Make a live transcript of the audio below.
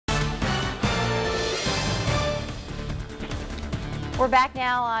We're back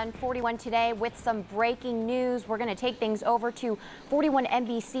now on 41 Today with some breaking news. We're going to take things over to 41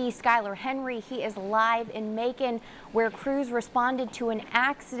 NBC Skyler Henry. He is live in Macon, where crews responded to an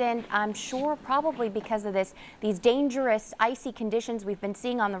accident. I'm sure probably because of these dangerous icy conditions we've been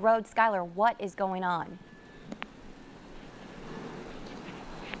seeing on the road. Skyler, what is going on?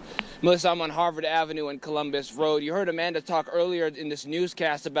 Melissa, I'm on Harvard Avenue and Columbus Road. You heard Amanda talk earlier in this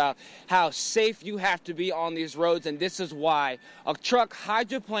newscast about how safe you have to be on these roads, and this is why. A truck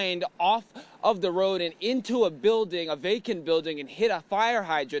hydroplaned off of the road and into a building, a vacant building, and hit a fire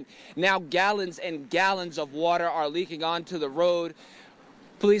hydrant. Now gallons and gallons of water are leaking onto the road.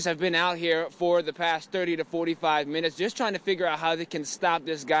 Police have been out here for the past 30 to 45 minutes just trying to figure out how they can stop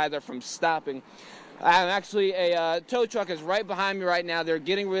this guy there from stopping. Actually, a tow truck is right behind me right now. They're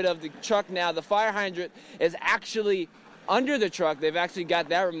getting rid of the truck now. The fire hydrant is actually under the truck. They've actually got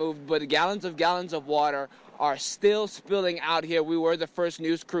that removed, but gallons of water are still spilling out here. We were the first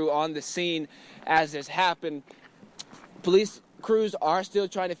news crew on the scene as this happened. Police crews are still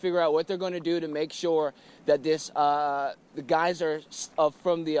trying to figure out what they're going to do to make sure that this the geyser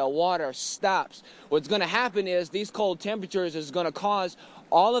from the water stops. What's going to happen is these cold temperatures is going to cause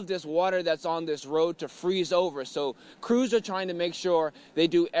all of this water that's on this road to freeze over. So crews are trying to make sure they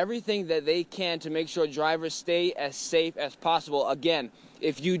do everything that they can to make sure drivers stay as safe as possible. Again,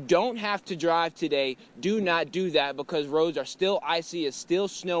 if you don't have to drive today, do not do that because roads are still icy, it's still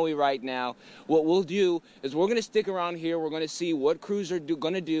snowy right now. What we'll do is we're going to stick around here. We're going to see what crews are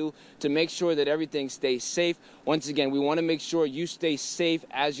going to do to make sure that everything stays safe. Once again, we want to make sure you stay safe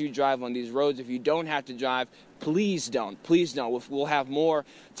as you drive on these roads. If you don't have to drive, please don't. Please don't. We'll have more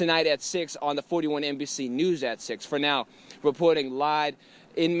tonight at 6 on the 41 NBC News at 6. For now, reporting live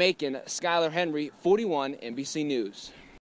in Macon, Skyler Henry, 41 NBC News.